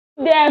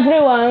Good day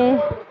everyone,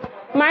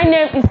 my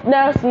name is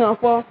Nelson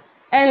Opo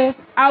and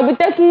I'll be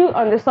taking you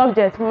on the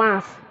subject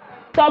mass.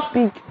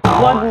 Topic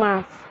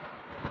Bodmas.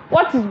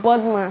 What is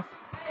Bodmas?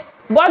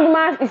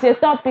 Bodmas is a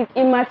topic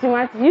in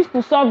mathematics used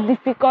to solve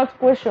difficult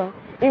questions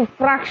in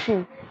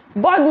fraction.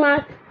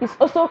 Bodmas is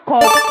also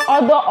called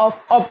order of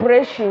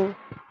operation.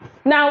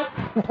 Now,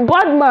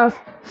 Bodmas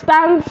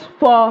stands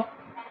for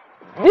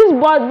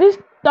this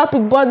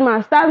topic.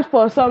 Bodmas stands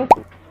for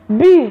something.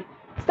 B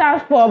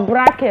stands for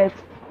bracket.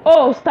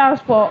 O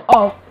stands for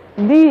of.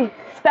 D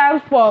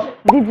stands for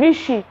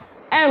division.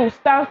 M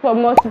stands for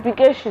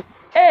multiplication.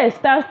 A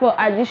stands for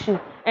addition.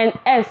 And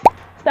S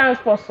stands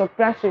for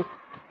subtraction.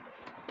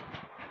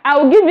 I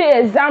will give you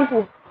an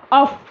example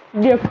of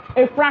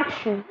a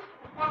fraction.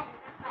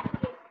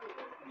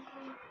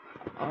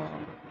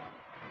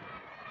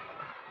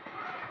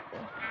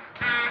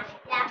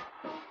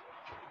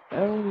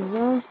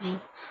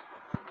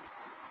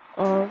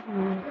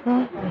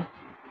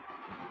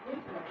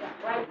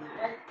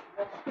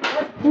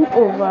 Two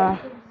over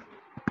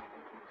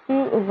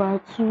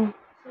 2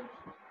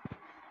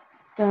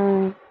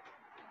 times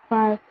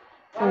 5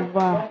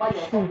 over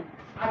 2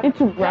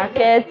 into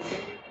bracket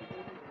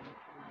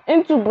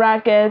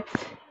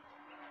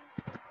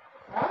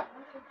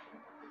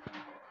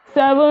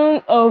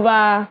 7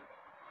 over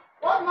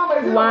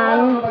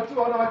 1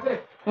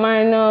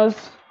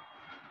 minus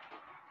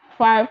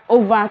 5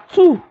 over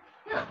 2.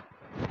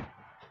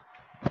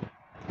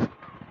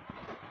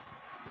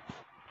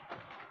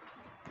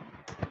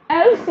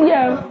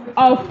 LCM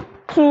of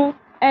 2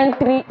 and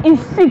 3 is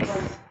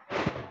 6.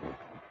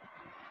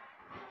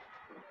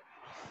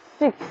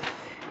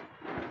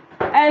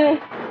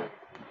 And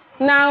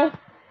now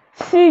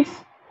 6,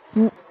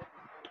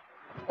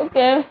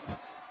 okay,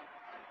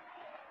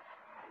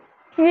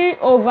 3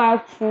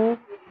 over 2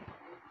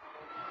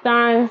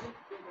 times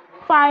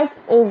 5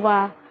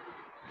 over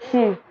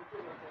 2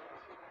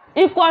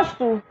 equals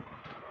to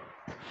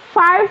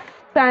 5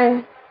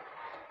 times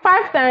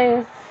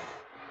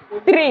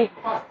 3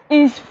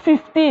 is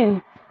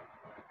 15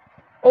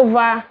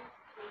 over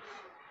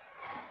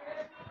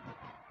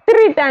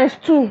 3 times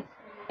 2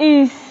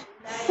 is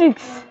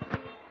 6.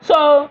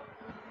 So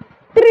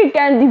 3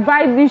 can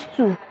divide these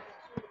two.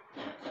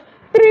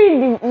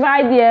 3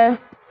 divide here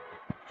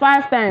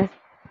 5 times.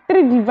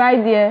 3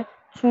 divide here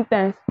 2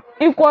 times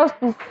equals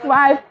to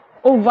 5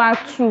 over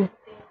 2.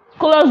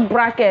 Close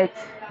bracket.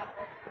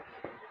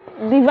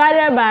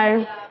 Divided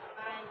by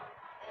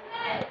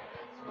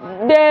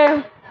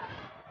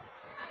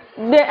the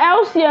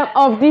LCM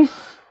of this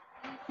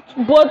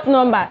both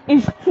number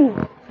is 2.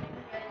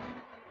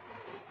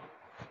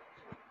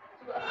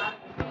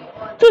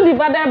 2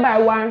 divided by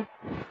 1,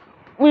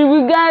 we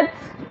will get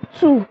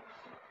 2.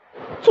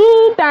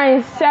 2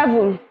 times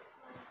 7.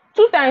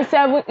 2 times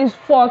 7 is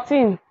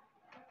 14.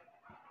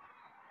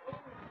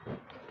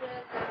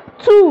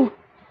 2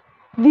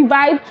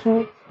 divide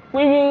 2,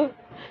 we will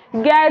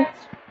get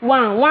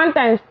 1. 1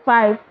 times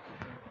 5,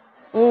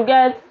 we will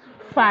get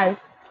 5.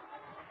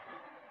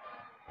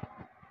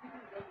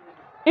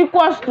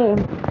 Equals to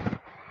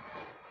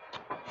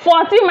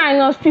 14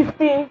 minus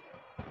 15,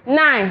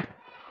 9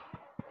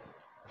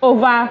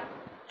 over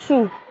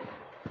 2.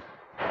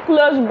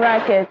 Close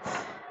bracket.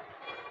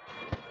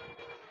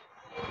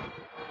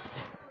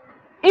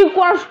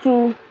 Equals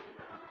to,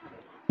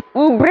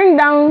 we'll bring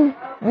down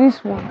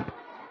this one.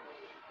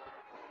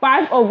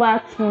 5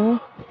 over 2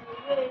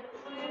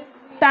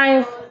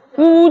 times,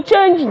 we will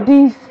change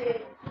this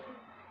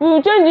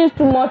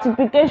to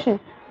multiplication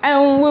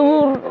and we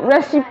will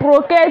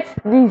reciprocate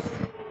this.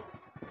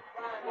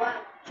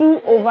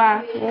 2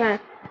 over 9.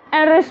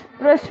 And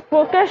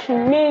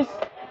reciprocation means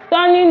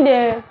turning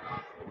the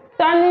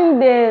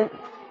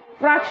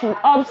fraction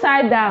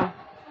upside down.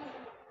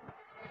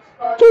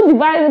 2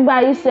 divided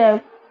by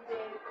itself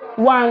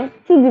 1,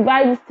 2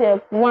 divided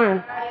itself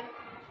 1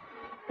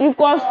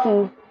 equals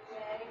to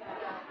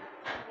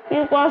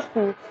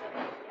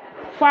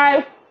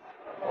 5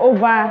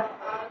 over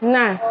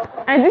 9,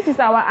 and this is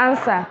our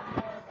answer.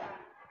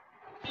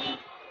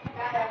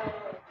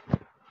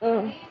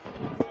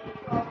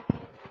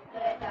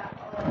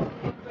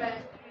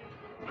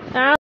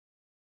 Now,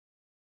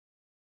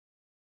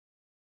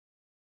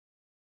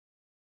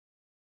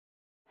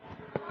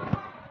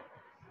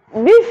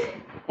 this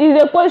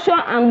is a question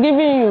I'm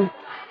giving you.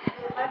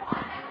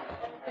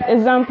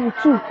 Example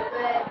 2.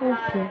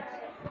 Okay.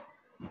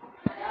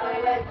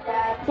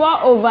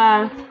 4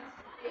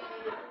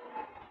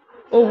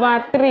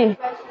 over 3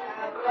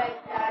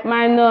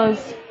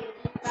 minus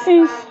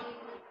 6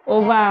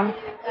 over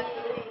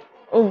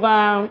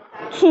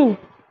 2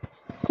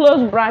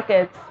 close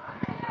bracket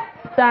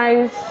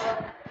times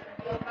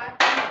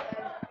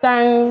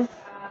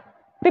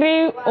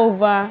 3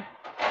 over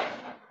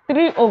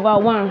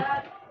 1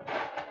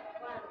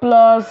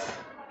 plus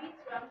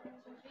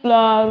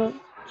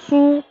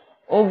 2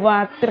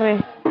 over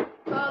 3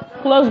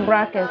 close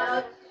bracket.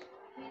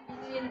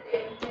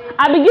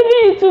 I'll be giving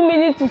you 2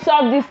 minutes to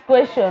solve this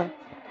question.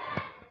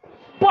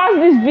 Pause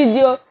this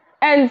video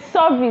and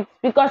solve it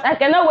because I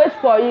cannot wait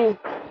for you.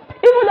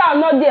 Even though I'm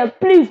not there,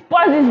 please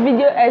pause this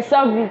video and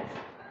solve it.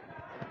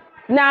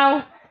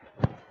 Now,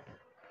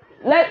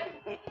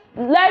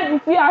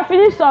 if you are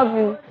finished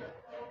solving,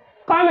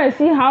 come and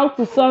see how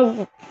to solve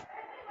it.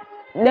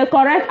 The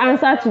correct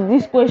answer to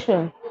this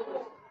question.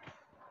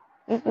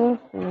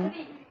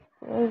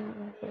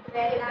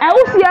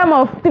 LCM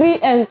of 3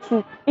 and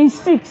 2 is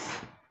 6.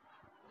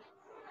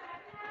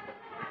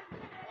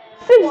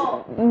 6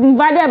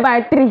 divided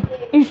by 3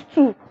 is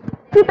 2.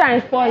 2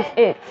 times 4 is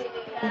 8.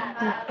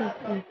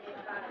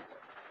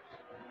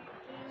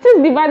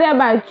 6 divided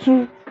by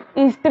 2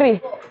 is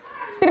 3.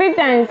 3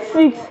 times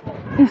 6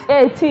 is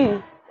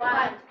 18.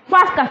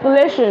 Fast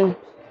calculation.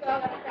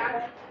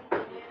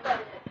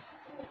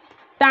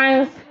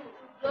 Times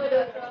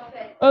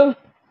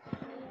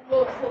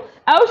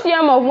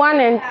LCM of 1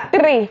 and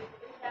 3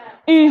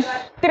 is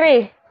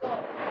 3.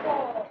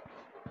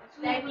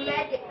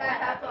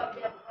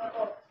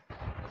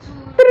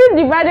 3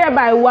 divided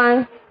by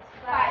 1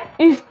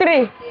 is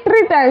 3.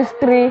 3 times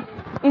 3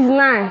 is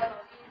 9.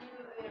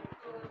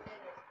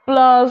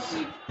 Plus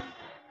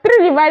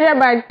 3 divided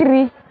by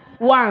 3,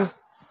 1.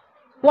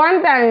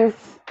 1 times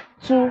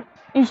 2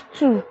 is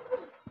 2.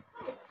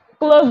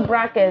 Close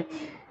bracket.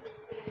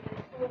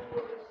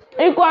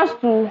 Equals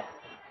to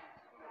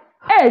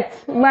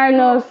 8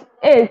 minus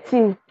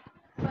 18.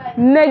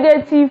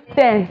 Negative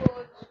 10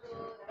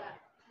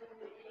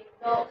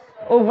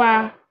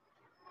 over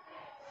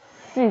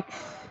 6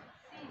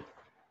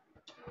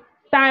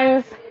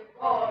 times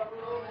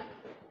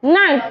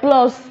 9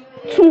 plus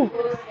 2,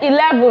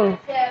 11.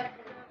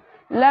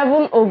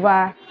 11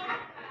 over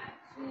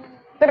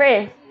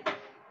 3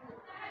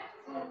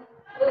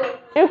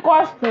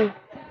 equals to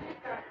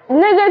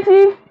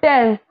negative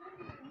 10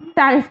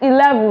 times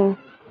 11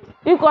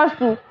 equals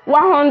to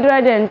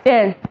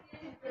 110.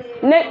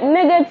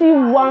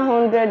 Negative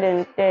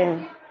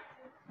 110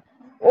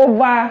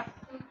 over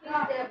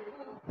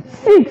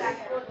 6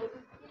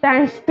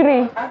 times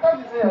 3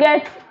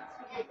 get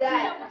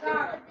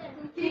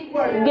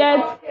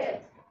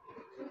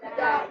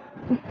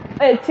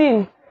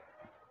 18.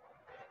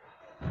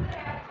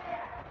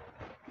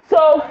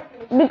 So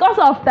because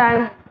of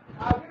time,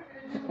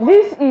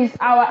 this is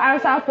our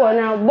answer for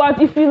now,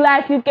 but if you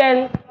like, you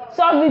can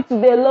solve it to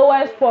the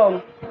lowest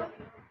form.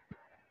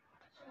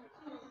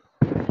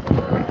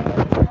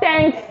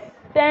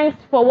 Thanks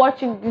for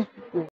watching this video.